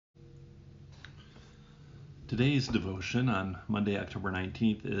Today's devotion on Monday, October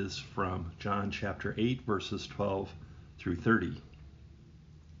 19th is from John chapter 8, verses 12 through 30.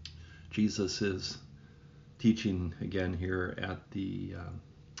 Jesus is teaching again here at the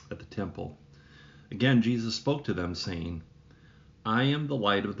temple. Again, Jesus spoke to them, saying, "I am the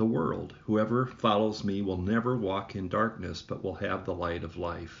light of the world. Whoever follows me will never walk in darkness, but will have the light of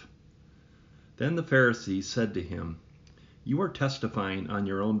life." Then the Pharisees said to him, "You are testifying on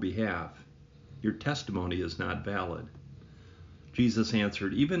your own behalf. Your testimony is not valid." Jesus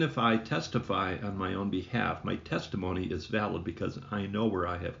answered, "Even if I testify on my own behalf, my testimony is valid because I know where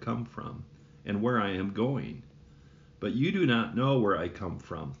I have come from and where I am going. But you do not know where I come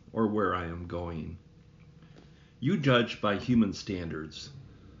from or where I am going. You judge by human standards.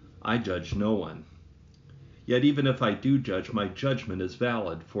 I judge no one. Yet even if I do judge, my judgment is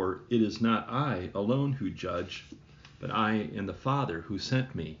valid, for it is not I alone who judge, but I and the Father who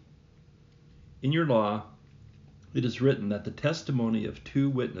sent me. In your law, it is written that the testimony of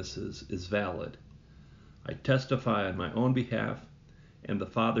two witnesses is valid. I testify on my own behalf, and the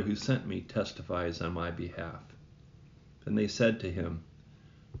Father who sent me testifies on my behalf." And they said to him,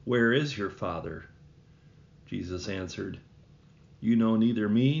 "Where is your Father?" Jesus answered, "You know neither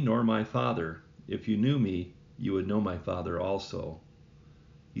me nor my Father. If you knew me, you would know my Father also."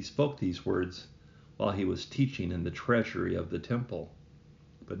 He spoke these words while he was teaching in the treasury of the temple.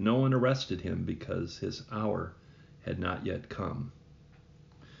 But no one arrested him because his hour had not yet come.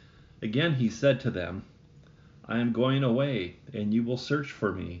 Again he said to them, "I am going away, and you will search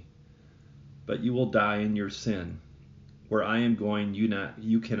for me, but you will die in your sin. Where I am going,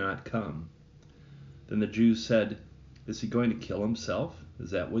 you cannot come." Then the Jews said, "Is he going to kill himself?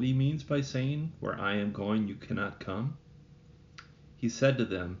 Is that what he means by saying, 'Where I am going, you cannot come'?" He said to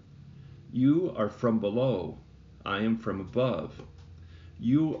them, "You are from below, I am from above.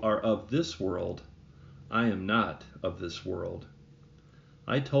 You are of this world, I am not of this world.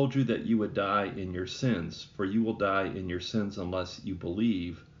 I told you that you would die in your sins, for you will die in your sins unless you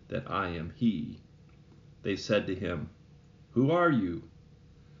believe that I am He." They said to him, "Who are you?"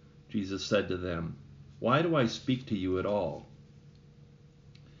 Jesus said to them, "Why do I speak to you at all?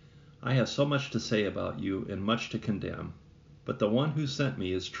 I have so much to say about you and much to condemn, but the one who sent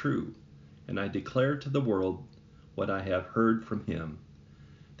me is true, and I declare to the world what I have heard from him."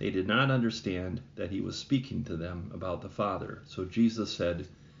 They did not understand that he was speaking to them about the Father. So Jesus said,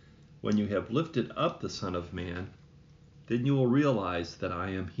 "When you have lifted up the Son of Man, then you will realize that I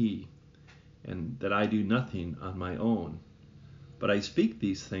am He, and that I do nothing on my own. But I speak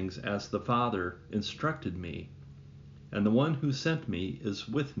these things as the Father instructed me, and the one who sent me is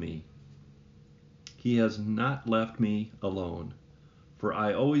with me. He has not left me alone, for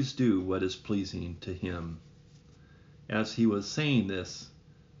I always do what is pleasing to him." As he was saying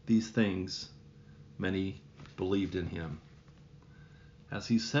these things, many believed in him. As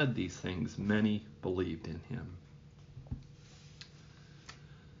he said these things, many believed in him.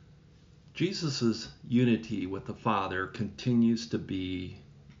 Jesus' unity with the Father continues to be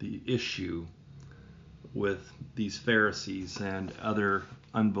the issue with these Pharisees and other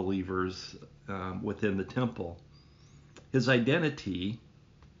unbelievers within the temple. His identity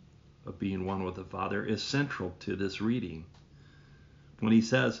of being one with the Father is central to this reading. When he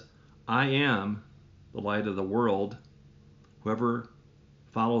says, "I am the light of the world, whoever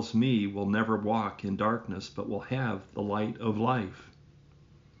follows me will never walk in darkness, but will have the light of life."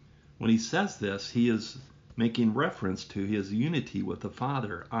 When he says this, he is making reference to his unity with the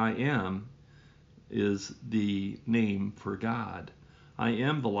Father. I am is the name for God. I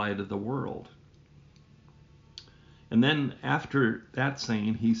am the light of the world. And then after that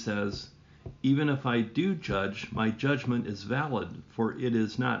saying, he says, "Even if I do judge, my judgment is valid, for it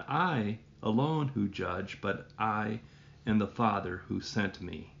is not I alone who judge, but I and the Father who sent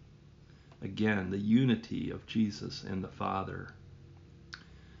me." Again, the unity of Jesus and the Father.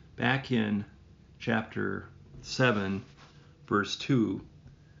 Back in chapter 7, verse 2,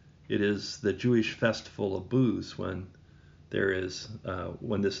 it is the Jewish festival of booths when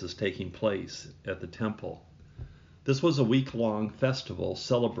this is taking place at the temple. This was a week-long festival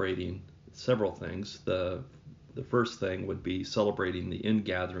celebrating several things. The first thing would be celebrating the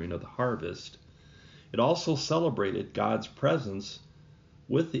ingathering of the harvest. It also celebrated God's presence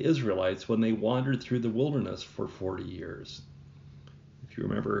with the Israelites when they wandered through the wilderness for 40 years. If you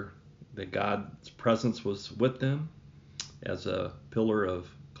remember that God's presence was with them as a pillar of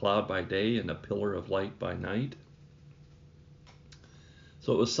cloud by day and a pillar of light by night.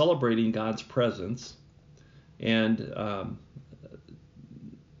 So it was celebrating God's presence, and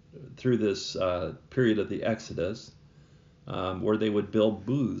through this period of the Exodus, where they would build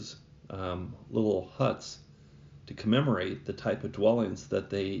booths, little huts to commemorate the type of dwellings that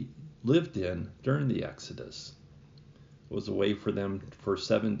they lived in during the Exodus. It was a way for them for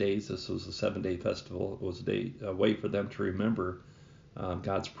 7 days. This was a 7-day festival. It was a way for them to remember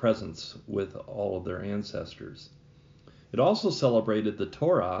God's presence with all of their ancestors. It also celebrated the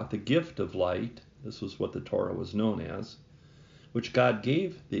Torah, the gift of light. This was what the Torah was known as, which God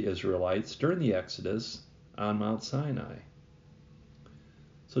gave the Israelites during the Exodus on Mount Sinai.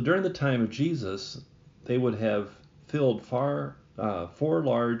 So during the time of Jesus, they would have filled 4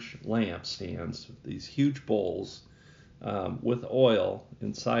 large lampstands, these huge bowls, with oil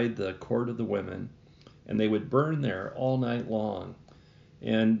inside the court of the women, and they would burn there all night long.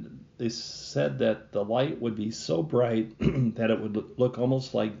 And they said that the light would be so bright that it would look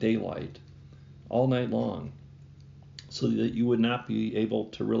almost like daylight all night long, so that you would not be able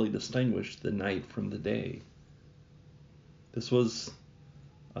to really distinguish the night from the day. This was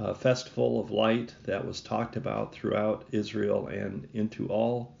a festival of light that was talked about throughout Israel and into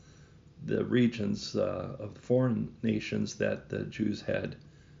all the regions of the foreign nations that the Jews had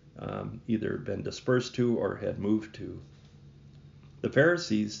either been dispersed to or had moved to. The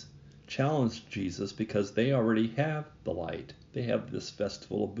Pharisees challenged Jesus because they already have the light. They have this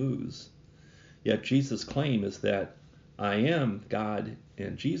festival of booths. Yet Jesus' claim is that I am God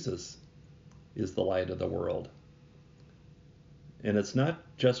and Jesus is the light of the world. And it's not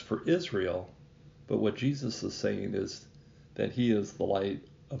just for Israel, but what Jesus is saying is that he is the light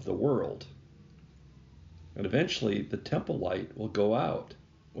of the world. And eventually the temple light will go out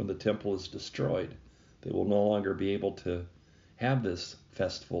when the temple is destroyed. They will no longer be able to have this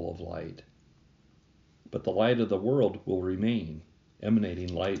festival of light. But the light of the world will remain,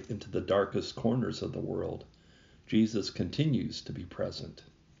 emanating light into the darkest corners of the world. Jesus continues to be present.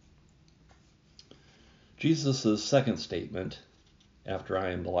 Jesus' second statement, after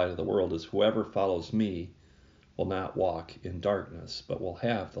I am the light of the world, is whoever follows me will not walk in darkness, but will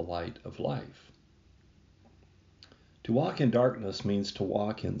have the light of life. To walk in darkness means to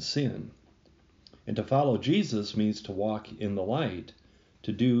walk in sin. And to follow Jesus means to walk in the light,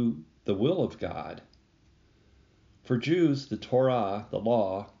 to do the will of God. For Jews, the Torah, the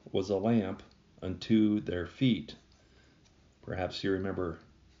law, was a lamp unto their feet. Perhaps you remember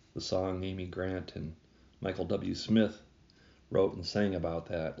the song Amy Grant and Michael W. Smith wrote and sang about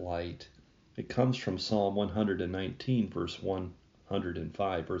that light. It comes from Psalm 119, verse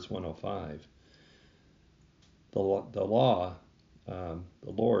 105, verse 105. The law, the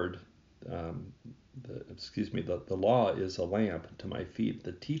Lord, the law is a lamp to my feet.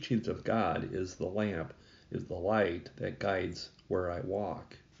 The teachings of God is the lamp, is the light that guides where I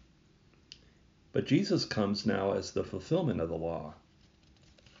walk. But Jesus comes now as the fulfillment of the law.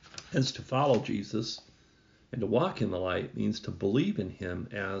 Hence, to follow Jesus and to walk in the light means to believe in him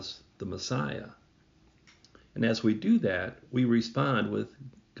as the Messiah. And as we do that, we respond with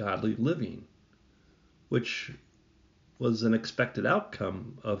godly living, which was an expected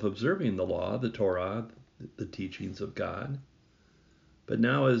outcome of observing the law, the Torah, the teachings of God. But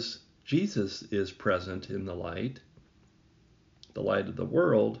now as Jesus is present in the light of the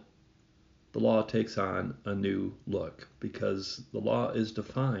world, the law takes on a new look because the law is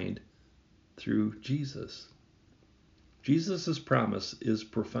defined through Jesus. Jesus' promise is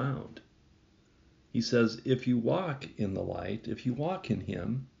profound. He says, if you walk in the light, if you walk in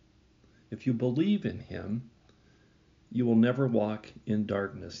him, if you believe in him, you will never walk in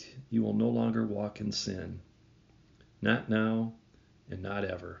darkness. You will no longer walk in sin. Not now and not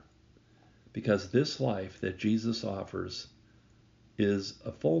ever. Because this life that Jesus offers is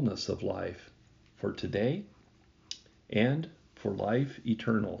a fullness of life for today and for life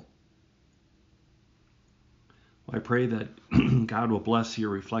eternal. I pray that God will bless your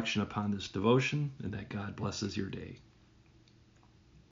reflection upon this devotion and that God blesses your day.